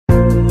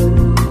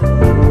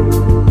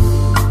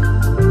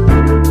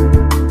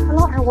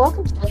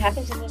What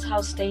happens in this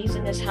house stays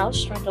in this house.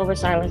 Strength Over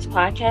Silence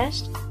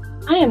podcast.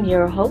 I am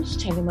your host,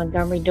 Tammy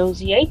Montgomery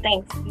Dozier.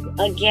 Thanks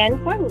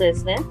again for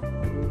listening.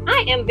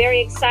 I am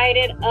very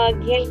excited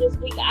again this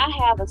week. I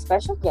have a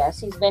special guest.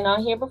 He's been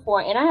on here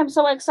before, and I am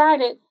so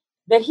excited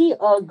that he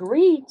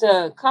agreed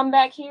to come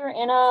back here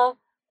and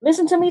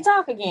listen to me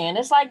talk again.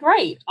 It's like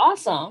great,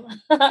 awesome.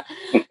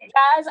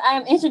 Guys, I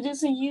am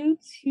introducing you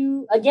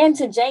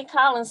to Jay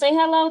Collins. Say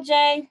hello,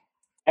 Jay.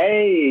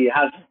 Hey,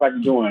 how's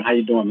everybody doing? How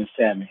you doing, Miss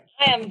Tammy?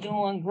 I am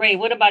doing great.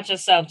 What about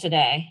yourself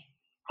today?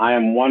 I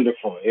am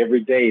wonderful. Every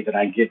day that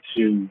I get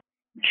to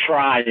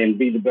try and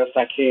be the best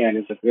I can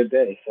is a good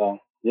day. So,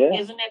 yeah.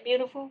 Isn't that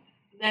beautiful?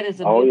 That is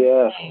a beautiful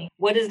yeah. Thing.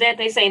 What is that?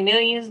 They say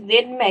millions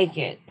didn't make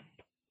it.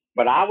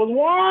 But I was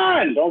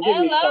one. Don't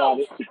get me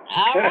started.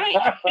 All right.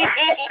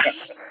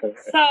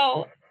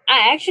 So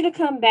I asked you to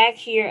come back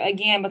here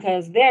again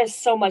because there's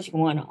so much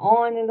going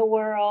on in the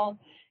world.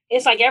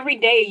 It's like every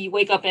day you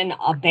wake up in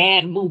a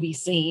bad movie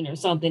scene or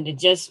something that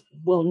just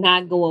will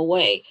not go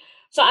away.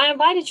 So I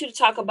invited you to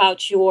talk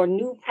about your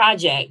new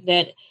project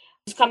that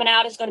is coming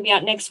out. It's going to be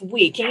out next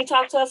week. Can you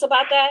talk to us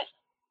about that?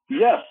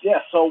 Yes.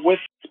 So with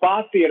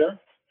Spa Theater,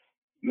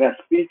 that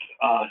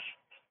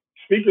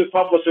Speakers,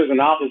 Publishers, and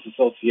Authors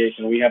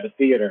Association, we have a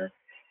theater,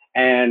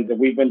 and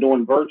we've been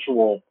doing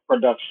virtual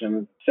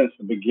productions since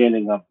the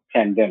beginning of the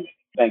pandemic.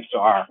 Thanks to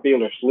our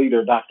fearless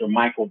leader, Dr.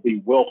 Michael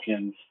B.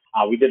 Wilkins.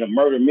 We did a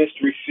murder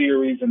mystery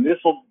series, and this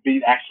will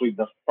be actually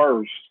the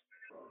first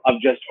of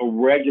just a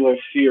regular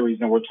series.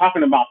 And we're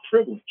talking about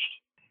privilege.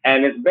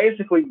 And it's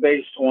basically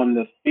based on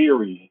the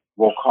theory,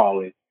 we'll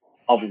call it,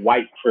 of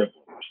white privilege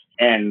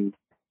and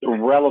the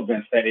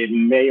relevance that it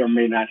may or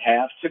may not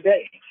have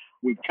today.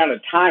 We kind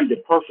of timed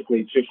it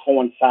perfectly to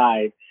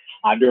coincide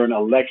during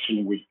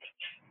election week.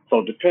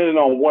 So depending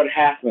on what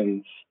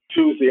happens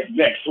Tuesday of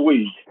next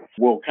week,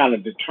 will kind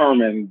of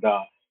determine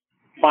the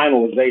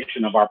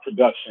finalization of our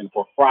production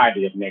for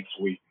Friday of next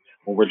week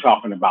when we're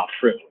talking about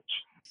privilege.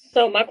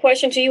 So my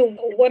question to you,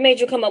 what made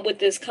you come up with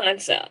this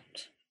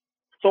concept?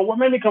 So what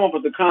made me come up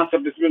with the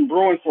concept has been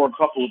brewing for a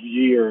couple of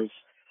years,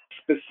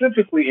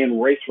 specifically in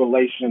race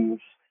relations,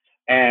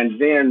 and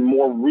then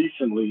more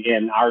recently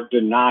in our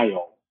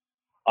denial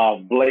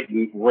of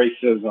blatant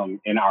racism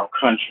in our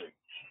country.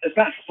 It's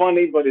not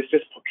funny, but it's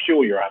just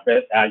peculiar,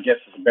 I guess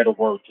is a better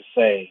word to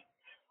say.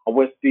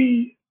 With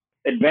the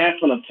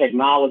advancement of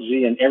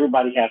technology and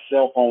everybody has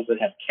cell phones that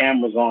have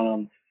cameras on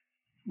them,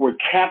 we're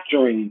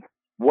capturing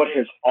what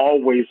has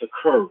always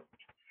occurred.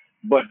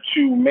 But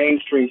to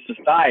mainstream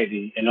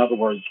society, in other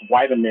words,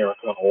 white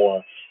America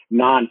or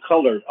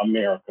non-colored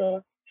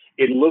America,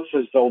 it looks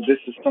as though this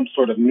is some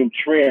sort of new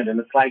trend. And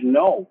it's like,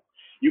 no,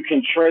 you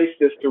can trace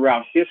this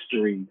throughout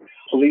history.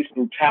 Police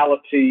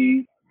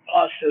brutality,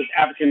 us as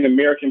African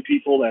American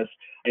people, as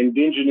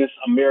indigenous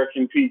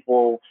American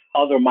people,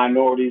 other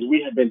minorities,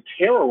 we have been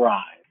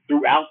terrorized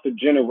throughout the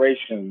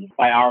generations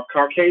by our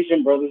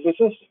Caucasian brothers and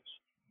sisters.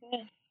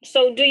 Yeah.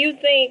 So do you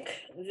think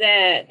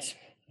that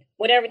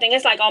with everything,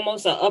 it's like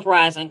almost an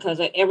uprising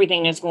because of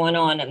everything that's going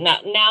on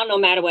now, no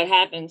matter what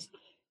happens,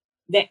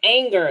 the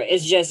anger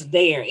is just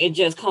there. It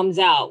just comes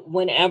out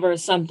whenever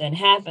something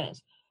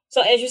happens.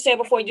 So as you said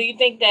before, do you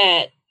think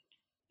that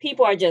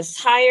people are just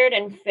tired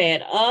and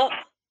fed up?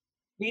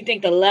 Do you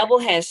think the level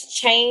has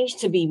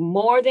changed to be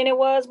more than it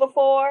was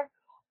before?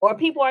 Or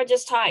people are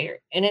just tired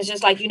and it's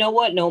just like, you know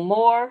what, no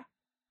more.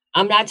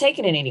 I'm not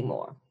taking it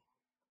anymore.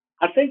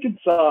 I think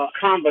it's a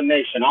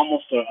combination,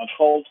 almost a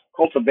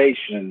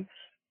cultivation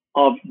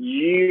of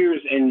years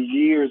and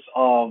years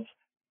of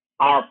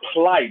our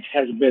plight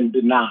has been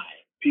denied.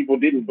 People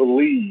didn't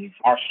believe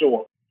our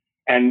story.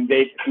 And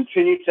they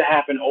continue to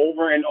happen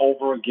over and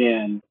over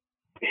again.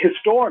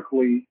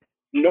 Historically,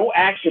 no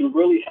action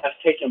really has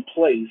taken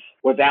place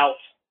without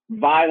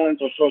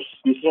violence or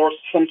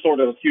some sort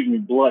of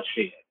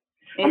bloodshed.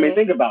 Mm-hmm. I mean,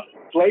 think about it.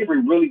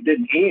 Slavery really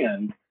didn't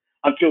end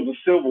until the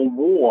Civil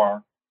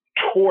War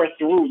tore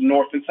through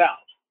North and South.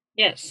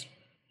 Yes.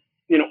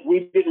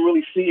 We didn't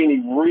really see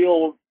any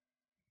real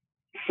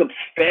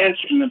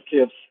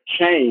substantive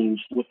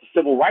change with the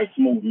Civil Rights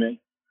Movement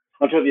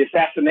until the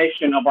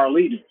assassination of our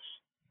leaders,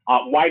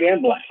 white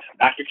and black,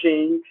 Dr.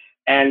 King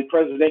and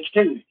President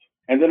Kennedy.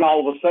 And then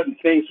all of a sudden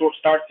things sort of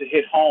start to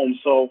hit home.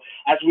 So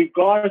as we've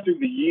gone through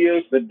the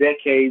years, the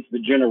decades, the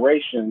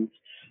generations,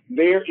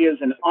 there is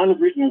an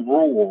unwritten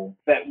rule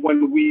that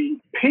when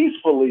we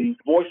peacefully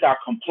voice our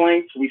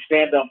complaints, we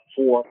stand up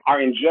for our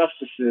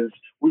injustices,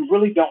 we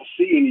really don't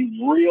see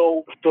any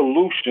real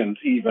solutions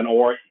even,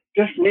 or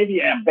just maybe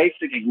a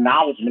basic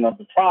acknowledgement of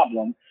the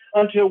problem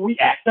until we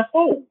act a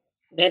fool.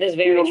 That is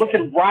very true. Look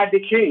at Rodney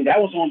King. That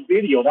was on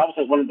video. That was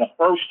like one of the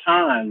first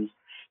times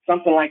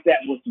something like that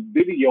was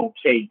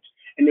videotaped,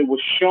 and it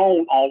was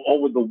shown all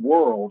over the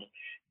world.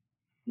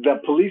 The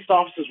police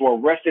officers were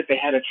arrested. They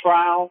had a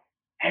trial,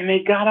 and they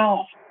got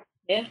off.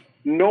 Yeah.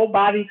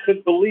 Nobody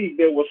could believe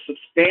there was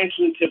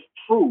substantive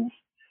proof,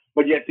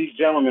 but yet these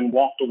gentlemen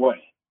walked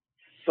away.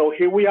 So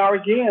here we are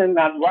again.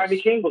 Now, Rodney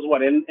King was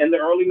in the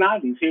early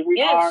 90s. Here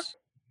we are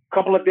a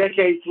couple of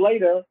decades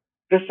later,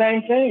 the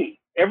same thing.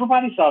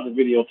 Everybody saw the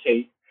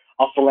videotape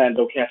of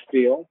Philando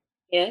Castile,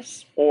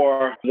 Yes.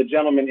 or the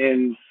gentleman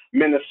in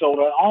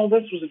Minnesota. All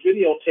this was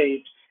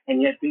videotaped,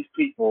 and yet these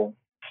people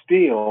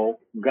still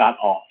got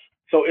off.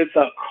 So it's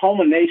a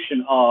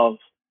culmination of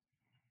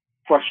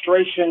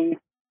frustration.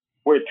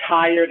 We're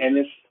tired, and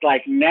it's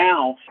like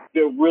now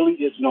there really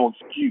is no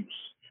excuse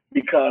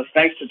because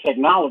thanks to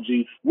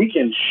technology, we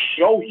can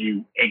show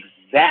you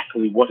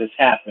exactly what has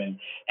happened,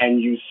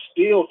 and you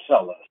still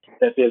tell us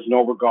that there's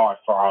no regard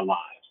for our lives,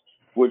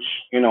 which,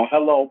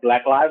 hello,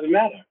 Black Lives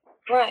Matter.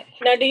 Right.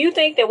 Now, do you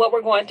think that what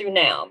we're going through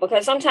now,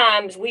 because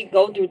sometimes we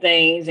go through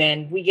things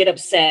and we get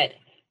upset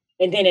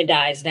and then it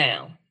dies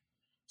down.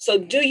 So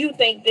do you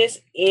think this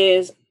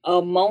is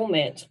a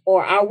moment,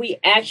 or are we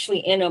actually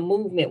in a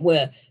movement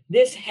where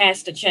this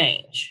has to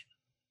change?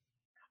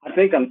 I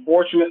think,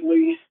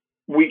 unfortunately,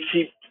 we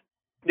keep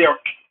there are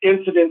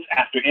incidents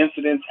after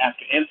incidents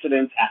after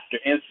incidents after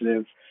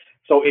incidents.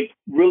 So it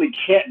really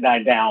can't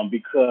die down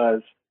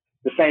because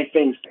the same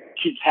things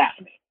keeps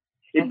happening.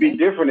 It'd be Okay.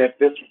 different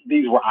if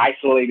these were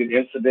isolated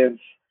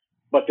incidents,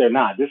 but they're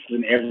not. This is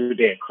an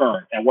everyday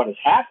occurrence. And what has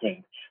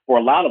happened for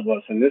a lot of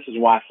us, and this is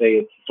why I say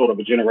it's sort of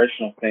a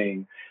generational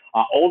thing,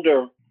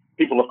 older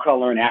people of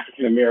color and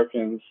African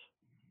Americans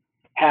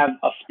have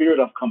a spirit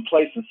of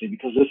complacency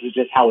because this is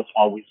just how it's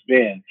always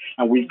been.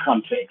 And we've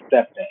come to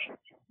accept that.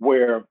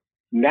 Where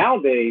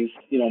nowadays,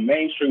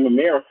 mainstream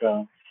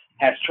America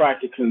has tried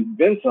to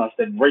convince us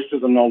that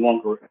racism no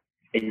longer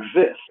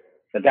exists,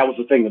 that was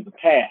a thing of the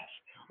past.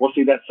 Well,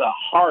 see, that's a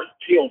hard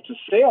pill to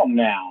sell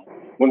now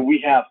when we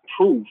have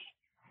proof,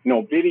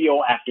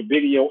 video after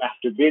video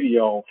after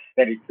video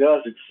that it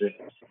does exist.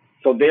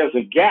 So there's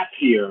a gap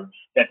here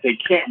that they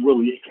can't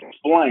really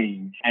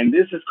explain. And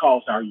this has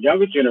caused our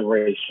younger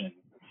generation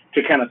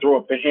to kind of throw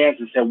up their hands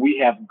and say, we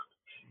have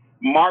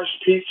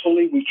marched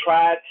peacefully, we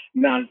tried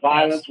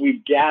nonviolence, Yes.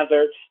 we've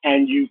gathered,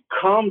 and you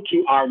come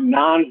to our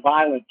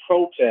nonviolent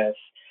protests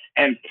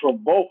and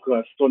provoke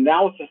us. So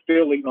now it's a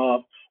feeling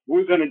of,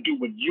 we're going to do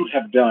what you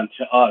have done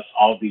to us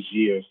all these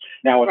years.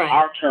 Now it's Right.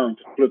 our turn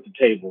to flip the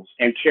tables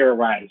and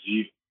terrorize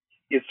you.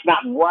 It's not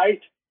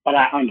right, but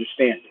I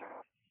understand it.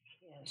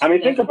 Yes. I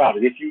mean, think Yes. about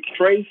it. If you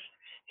trace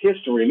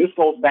history, and this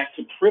goes back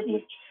to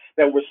privilege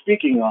that we're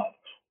speaking of,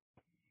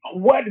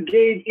 what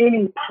gave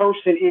any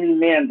person, any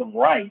man, the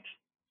right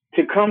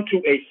to come to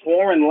a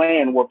foreign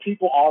land where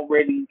people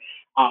already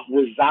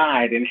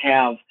reside and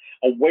have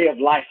a way of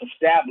life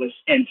established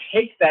and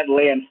take that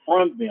land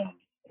from them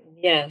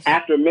Yes.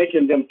 after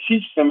making them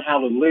teach them how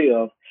to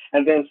live,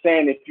 and then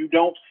saying, if you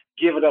don't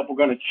give it up, we're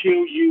going to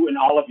kill you and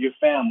all of your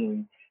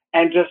family,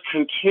 and just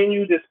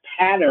continue this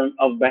pattern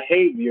of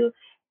behavior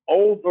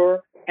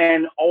over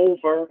and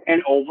over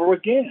and over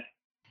again.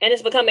 And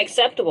it's become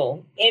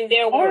acceptable in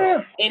their Oh,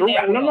 world. yeah. In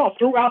their world.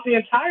 Throughout the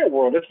entire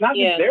world. It's not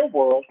Yeah. just their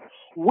world.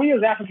 We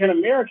as African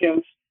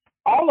Americans,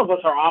 all of us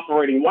are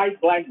operating white,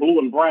 black, blue,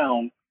 and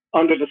brown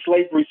under the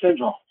slavery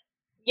syndrome.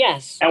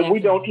 Yes. And we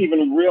don't Definitely.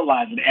 even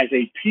realize it as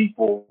a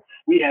people.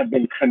 We have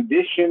been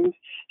conditioned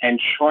and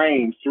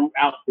trained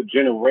throughout the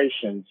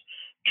generations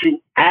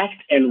to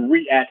act and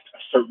react a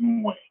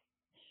certain way.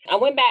 I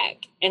went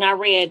back and I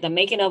read The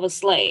Making of a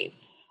Slave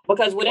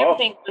because with Oh,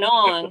 everything going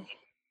on,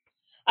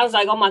 I was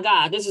like, oh my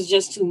God, this is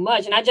just too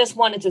much. And I just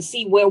wanted to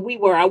see where we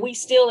were. Are we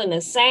still in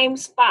the same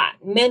spot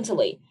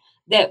mentally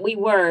that we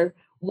were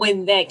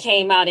when that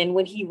came out and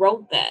when he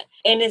wrote that?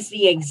 And it's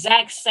the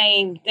exact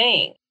same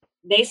thing.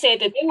 They said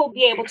that they will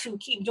be able to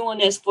keep doing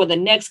this for the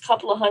next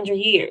couple of 100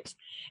 years.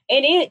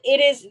 And it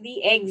is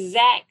the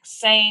exact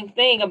same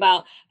thing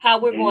about how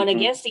we're going mhm.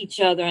 against each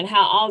other and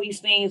how all these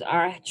things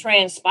are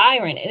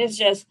transpiring. And it's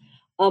just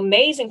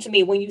amazing to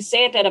me when you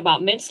said that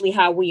about mentally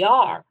how we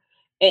are.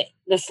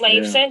 The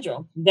slave Yeah.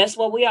 syndrome. That's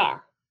what we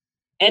are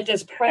at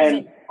this And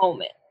present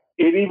moment.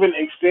 it even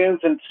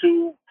extends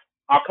into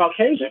our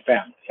Caucasian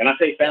family. And I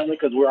say Yes. family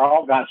because we're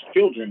all God's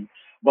children.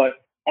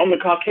 But on the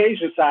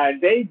Caucasian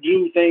side, they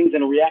do things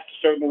and react a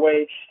certain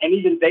way, and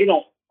even they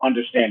don't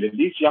understand it.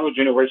 These younger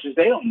generations,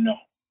 they don't know.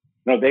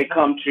 No, they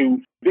come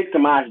to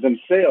victimize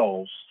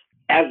themselves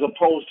as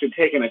opposed to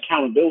taking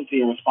accountability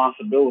and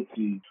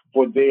responsibility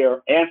for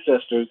their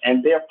ancestors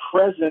and their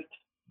present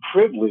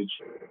privilege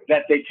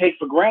that they take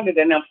for granted.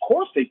 And of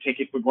course, they take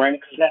it for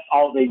granted because that's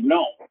all they've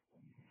known.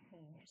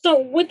 So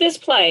with this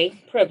play,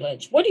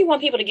 Privilege, what do you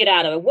want people to get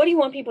out of it? What do you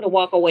want people to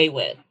walk away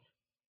with?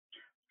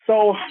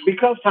 So,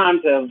 because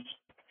times have,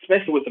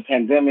 especially with the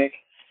pandemic,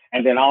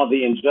 and then all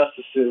the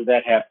injustices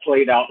that have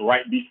played out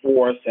right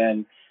before us,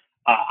 and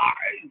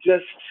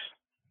just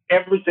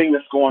everything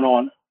that's going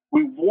on,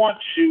 we want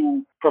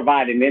to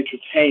provide an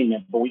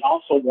entertainment, but we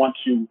also want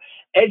to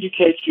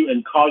educate you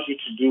and cause you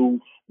to do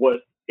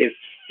what is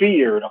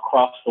feared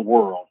across the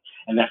world,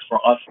 and that's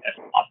for us as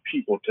a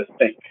people to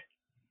think.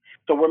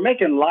 So we're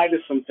making light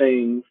of some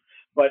things,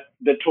 but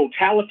the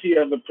totality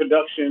of the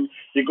production,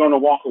 you're going to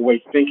walk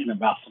away thinking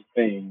about some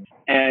things.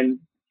 And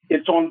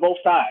it's on both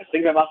sides,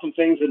 thinking about some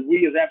things that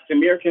we as African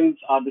Americans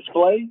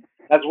display,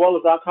 as well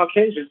as our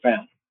Caucasian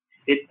family.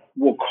 It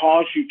will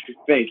cause you to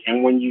think.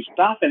 And when you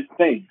stop and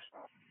think,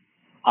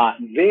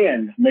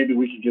 then maybe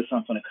we can get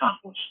something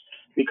accomplished.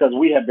 because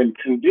we have been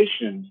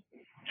conditioned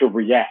to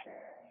react.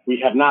 We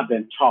have not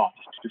been taught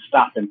to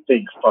stop and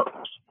think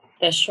first.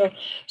 That's true.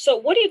 So,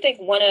 what do you think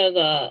one of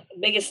the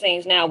biggest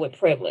things now with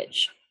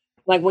privilege?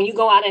 Like when you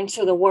go out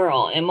into the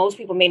world, and most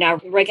people may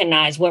not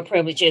recognize what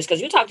privilege is,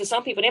 because you talk to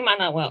some people, they might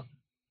not.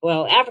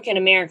 Well, African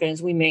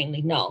Americans we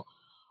mainly know,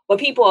 but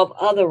people of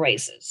other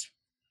races,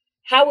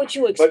 how would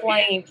you But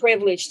explain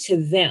privilege to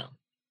them?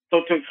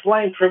 so to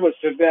explain privilege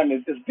to them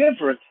is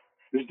different.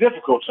 It's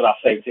difficult, should I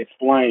say, to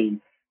explain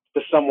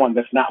to someone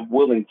that's not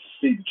willing to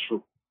see the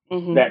truth.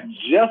 Hmm. That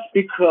just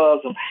because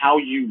of how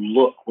you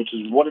look, which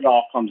is what it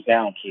all comes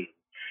down to,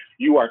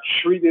 you are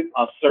treated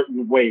a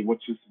certain way,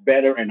 which is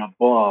better and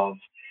above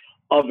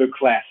other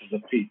classes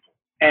of people.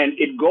 And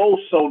it goes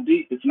so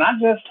deep. It's not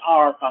just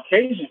our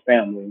Caucasian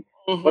family,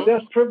 but Hmm.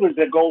 there's privilege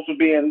that goes with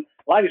being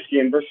lighter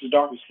skin versus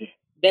darker skin.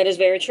 That is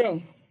very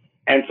true.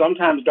 And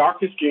sometimes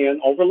darker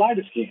skin over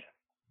lighter skin.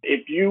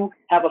 If you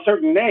have a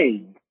certain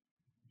name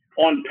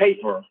on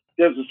paper,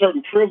 there's a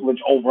certain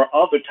privilege over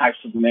other types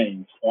of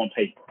names on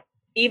paper.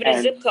 Even a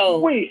And zip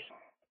code. we,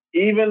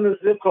 even the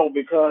zip code,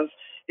 because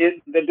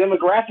the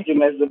demographic in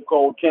that zip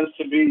code tends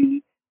to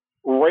be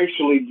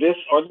racially this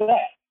or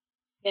that.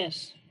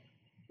 Yes.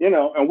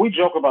 And we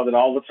joke about it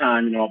all the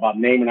time, about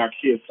naming our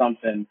kids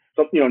something,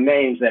 so,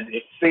 names that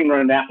if seen on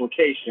an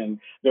application,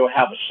 they'll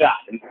have a shot,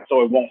 and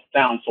so it won't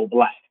sound so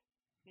black.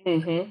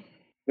 Hmm.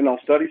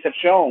 Studies have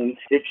shown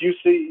if you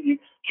see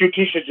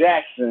Cutisha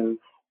Jackson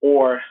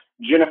or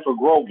Jennifer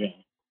Grogan,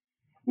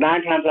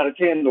 9 times out of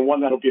 10, the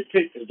one that'll get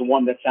picked is the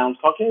one that sounds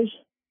Caucasian.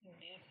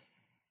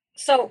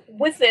 So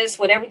with this,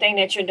 with everything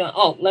that you're doing,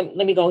 let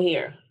me go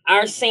here.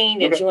 Our scene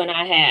that Okay. you and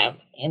I have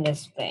in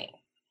this thing,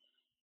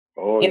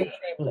 Oh, in yeah.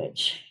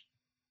 privilege,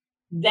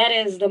 that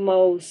is the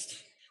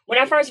most, when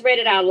I first read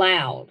it out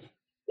loud,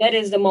 that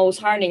is the most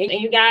heartening.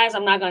 And you guys,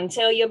 I'm not going to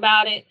tell you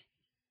about it.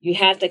 You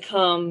have to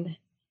come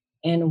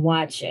and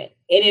watch it.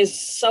 It is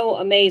so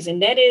amazing.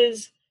 That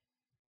is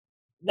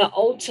the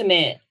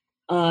ultimate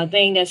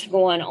thing that's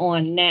going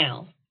on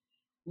now.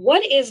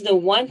 What is the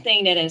one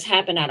thing that has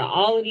happened out of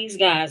all of these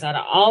guys, out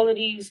of all of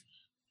these,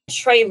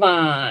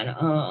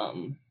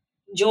 Trayvon,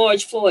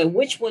 George Floyd,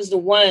 which was the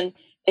one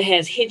that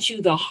has hit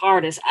you the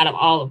hardest out of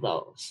all of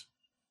those?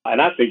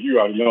 And I think you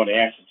already know the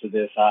answer to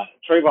this.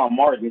 Trayvon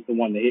Martin is the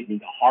one that hit me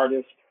the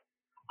hardest.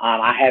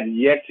 I have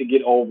yet to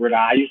get over it.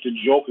 I used to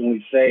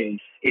jokingly say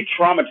it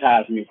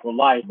traumatized me for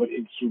life, but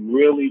it's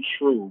really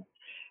true.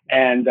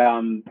 And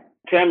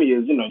Tammy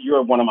is,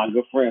 you're one of my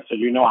good friends,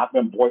 so I've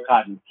been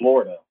boycotting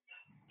Florida.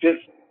 Just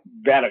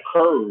that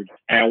occurred,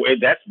 and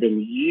that's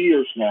been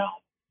years now.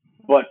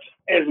 But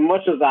as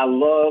much as I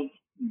love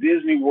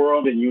Disney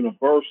World and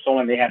Universal,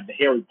 and they have the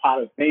Harry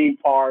Potter theme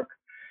park,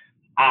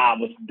 I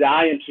was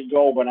dying to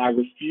go, but I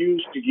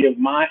refused to give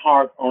my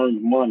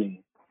hard-earned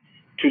money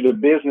to the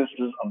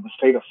businesses of the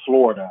state of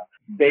Florida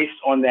based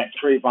on that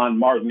Trayvon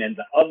Martin and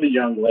the other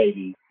young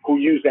lady who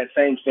used that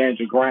same stand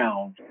your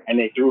ground, and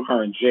they threw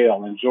her in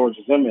jail. And George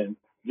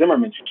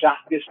Zimmerman shot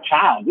this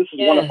child. This is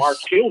one of our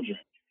Yes. children.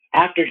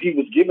 After he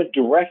was given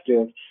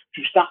directive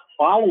to stop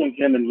following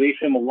him and leave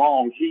him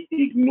alone, he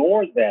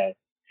ignored that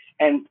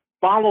and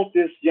followed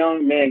this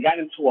young man, got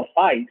into a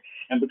fight,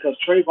 and because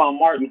Trayvon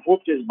Martin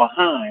whooped his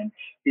behind,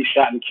 he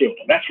shot and killed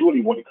him. That's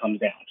really what it comes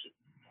down to.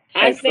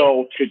 I And think,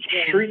 so to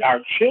yeah, treat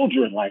our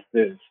children like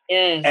this,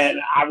 yes. and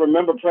I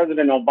remember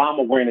President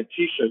Obama wearing a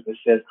T-shirt that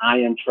says "I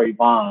am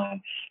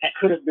Trayvon." That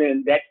could have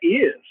been, that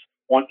is,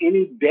 on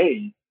any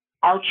day,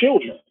 our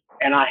children.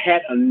 And I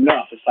had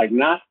enough. It's like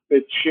not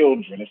the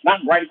children. It's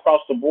not right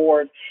across the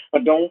board,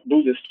 but don't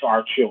do this to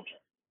our children.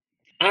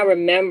 I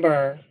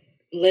remember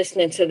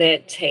listening to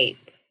that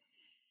tape,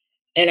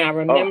 and I Oh,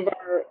 remember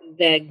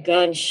that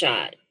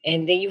gunshot,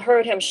 and then you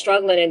heard him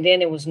struggling, and then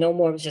there was no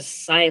more, it was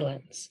just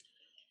silence.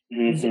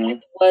 That hmm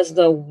was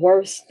the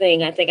worst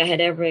thing I think I had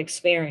ever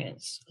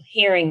experienced,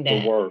 hearing the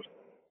that. worst.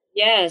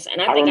 Yes,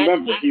 and I I think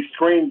remember he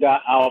screamed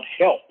out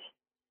help.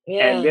 And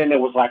yeah, then there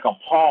was like a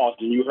pause,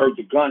 and you heard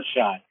the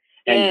gunshot,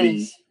 and the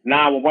yes,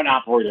 911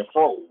 operator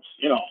froze.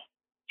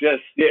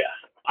 Just yeah.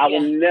 I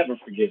will yeah, never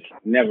forget it.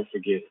 Never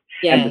forget it.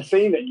 And the yes.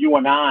 thing that you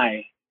and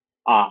I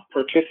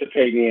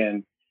participate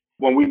in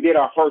when we did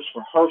our first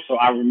rehearsal,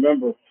 I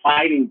remember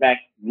fighting back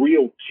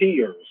real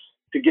tears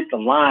to get the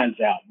lines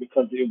out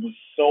because it was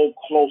so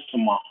close to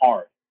my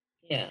heart.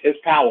 Yeah, It's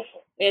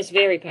powerful, it's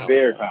very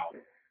very powerful. powerful.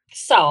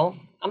 So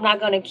I'm not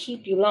going to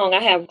keep you long.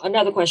 I have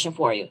another question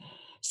for you.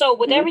 So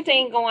with hmm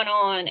everything going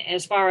on,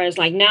 as far as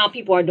like now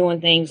people are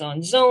doing things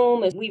on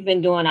Zoom, as we've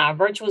been doing our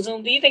virtual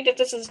Zoom, do you think that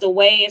this is the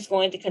way it's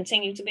going to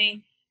continue to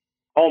be?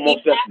 Almost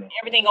Even after definitely.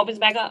 everything opens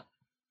back up?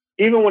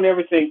 Even when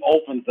everything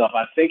opens up,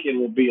 I think it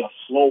will be a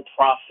slow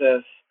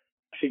process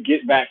to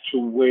get back to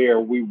where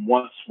we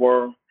once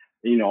were.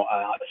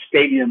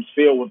 Stadiums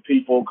filled with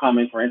people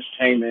coming for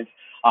entertainment.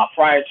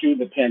 Prior to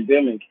the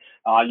pandemic,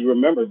 you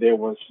remember there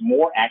was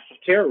more acts of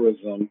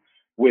terrorism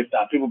with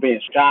people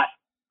being shot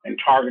and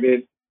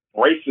targeted,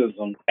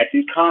 racism at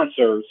these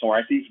concerts or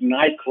at these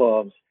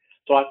nightclubs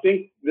So I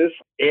think this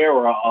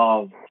era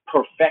of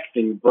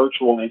perfecting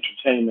virtual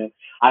entertainment,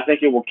 I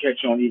think it will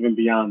catch on even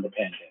beyond the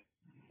pandemic.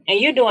 And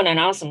you're doing an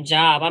awesome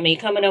job. I mean,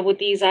 coming up with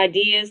these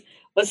ideas.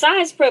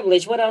 Besides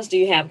Privilege, what else do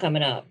you have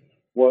coming up?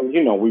 Well,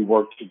 we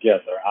work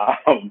together.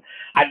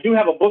 I do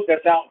have a book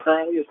that's out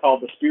currently. It's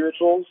called The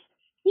Spirituals.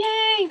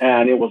 Yay!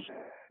 And it was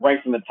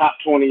ranked in the top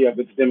 20 of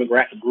its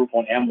demographic group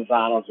on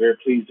Amazon. I was very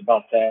pleased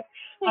about that.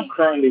 I'm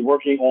currently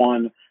working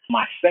on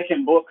my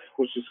second book,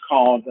 which is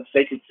called The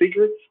Sacred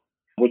Secrets,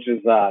 which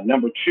is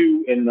number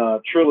 2 in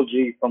the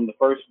trilogy from the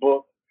first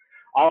book.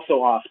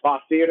 Also, Spa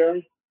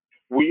Theater.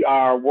 We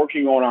are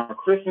working on our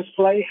Christmas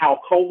play, How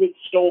COVID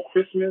Stole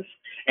Christmas,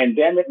 and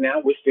damn it, now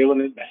we're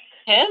stealing it back.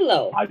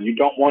 Hello. You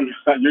don't want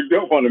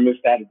to miss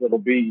that. It'll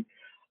be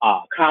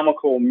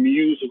comical,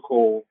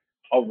 musical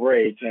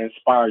array to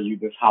inspire you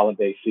this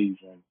holiday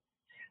season.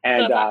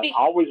 And so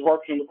always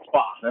working with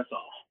Spa. That's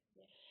all.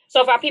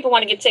 So if our people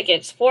want to get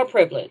tickets for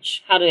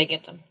Privilege, how do they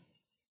get them?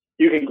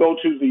 You can go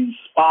to the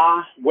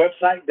Spa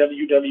website,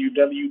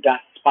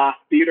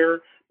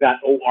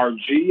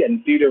 www.spatheater.org,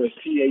 and theater is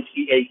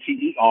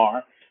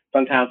Theater.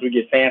 Sometimes we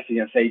get fancy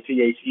and say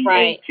Theatre.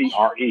 Right.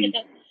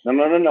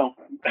 No.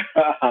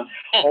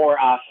 Or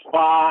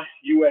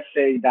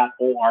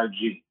spausa.org.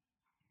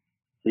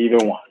 Either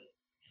one.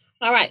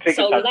 All right. Tickets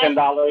are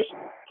 $10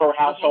 per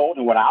household.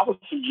 And what I would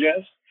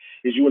suggest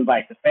is you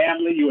invite the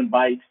family, you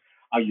invite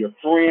your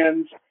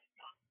friends,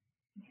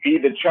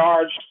 either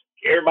charge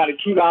everybody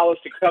 $2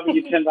 to cover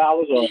your $10,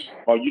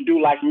 or you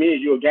do like me,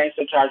 you're a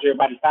gangster, charge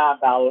everybody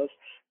 $5.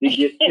 You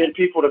get 10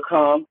 people to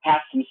come,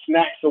 have some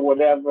snacks or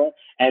whatever,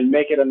 and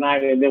make it a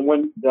night. And then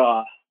when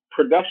the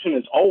production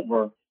is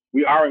over,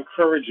 we are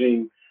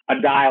encouraging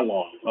a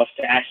dialogue, us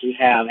to actually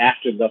have,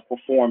 after the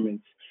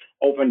performance,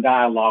 open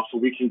dialogue so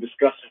we can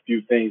discuss a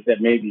few things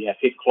that maybe have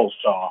hit close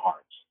to our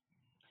hearts.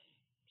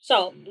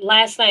 So,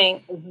 last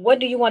thing, what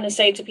do you want to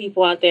say to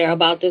people out there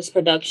about this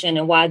production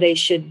and why they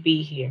should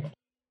be here?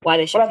 Why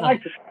they should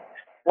come?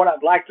 What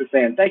I'd like to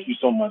say, and thank you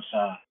so much,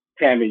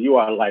 Tammy, you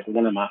are like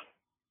one of my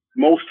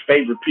most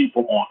favorite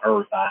people on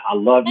earth. I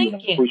love you and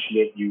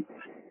appreciate you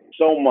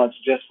so much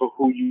just for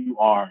who you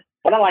are.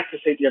 What I'd like to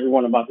say to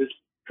everyone about this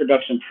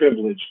production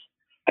Privilege,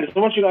 I just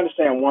want you to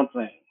understand one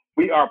thing.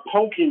 We are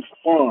poking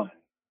fun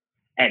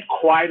at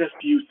quite a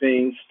few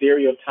things,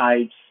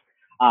 stereotypes,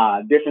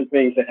 different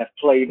things that have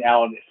played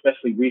out,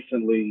 especially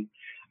recently.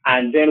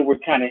 And then we're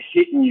kind of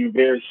hitting you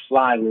very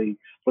slyly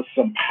with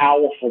some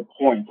powerful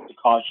points to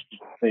cause you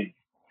to think.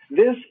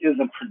 This is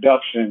a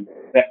production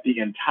that the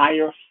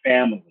entire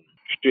family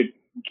should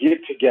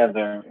get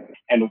together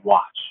and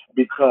watch,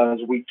 because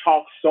we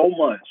talk so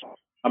much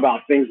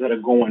about things that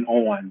are going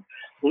on.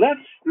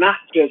 Let's not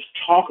just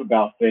talk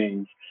about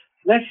things.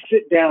 Let's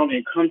sit down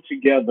and come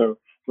together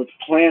with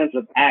plans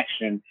of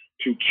action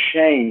to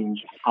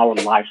change our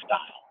lifestyle.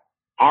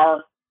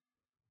 Our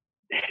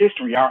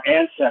history, our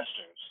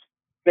ancestors,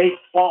 they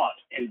fought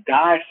and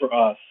died for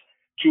us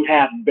to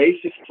have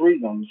basic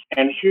freedoms.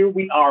 And here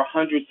we are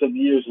hundreds of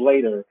years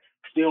later,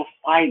 still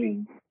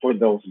fighting for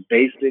those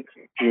basic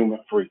human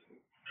freedoms.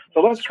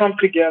 So let's come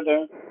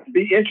together,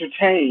 be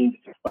entertained,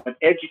 but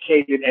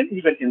educated and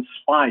even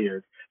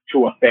inspired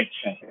to affect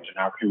change in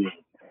our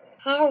community.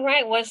 All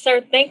right. Well,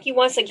 sir, thank you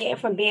once again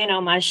for being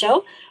on my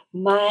show.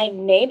 My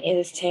name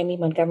is Tammy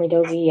Montgomery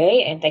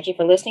Dozier, and thank you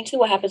for listening to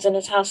What Happens in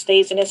This House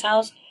Stays in This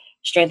House,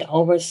 Strength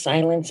Over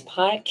Silence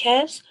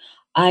podcast.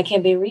 I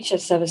can be reached at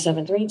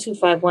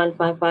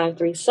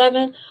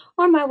 773-251-5537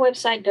 or my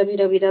website,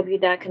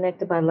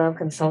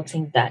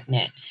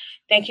 www.connectedbyloveconsulting.net.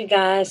 Thank you,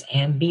 guys,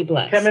 and be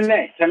blessed.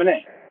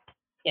 Tamine.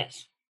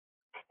 Yes.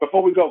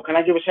 Before we go, can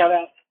I give a shout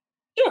out?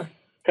 Sure.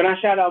 Can I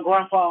shout out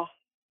Grandpa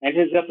and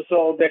his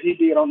episode that he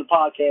did on the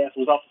podcast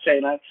was off the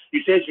chain?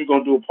 You said you were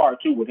going to do a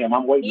part 2 with him.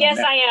 I'm waiting on that.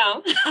 Yes, I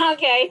am.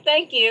 Okay,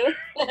 thank you.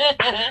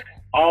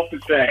 Off the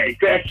chain.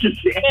 Thank you.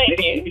 Thank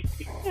you.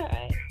 All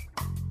right.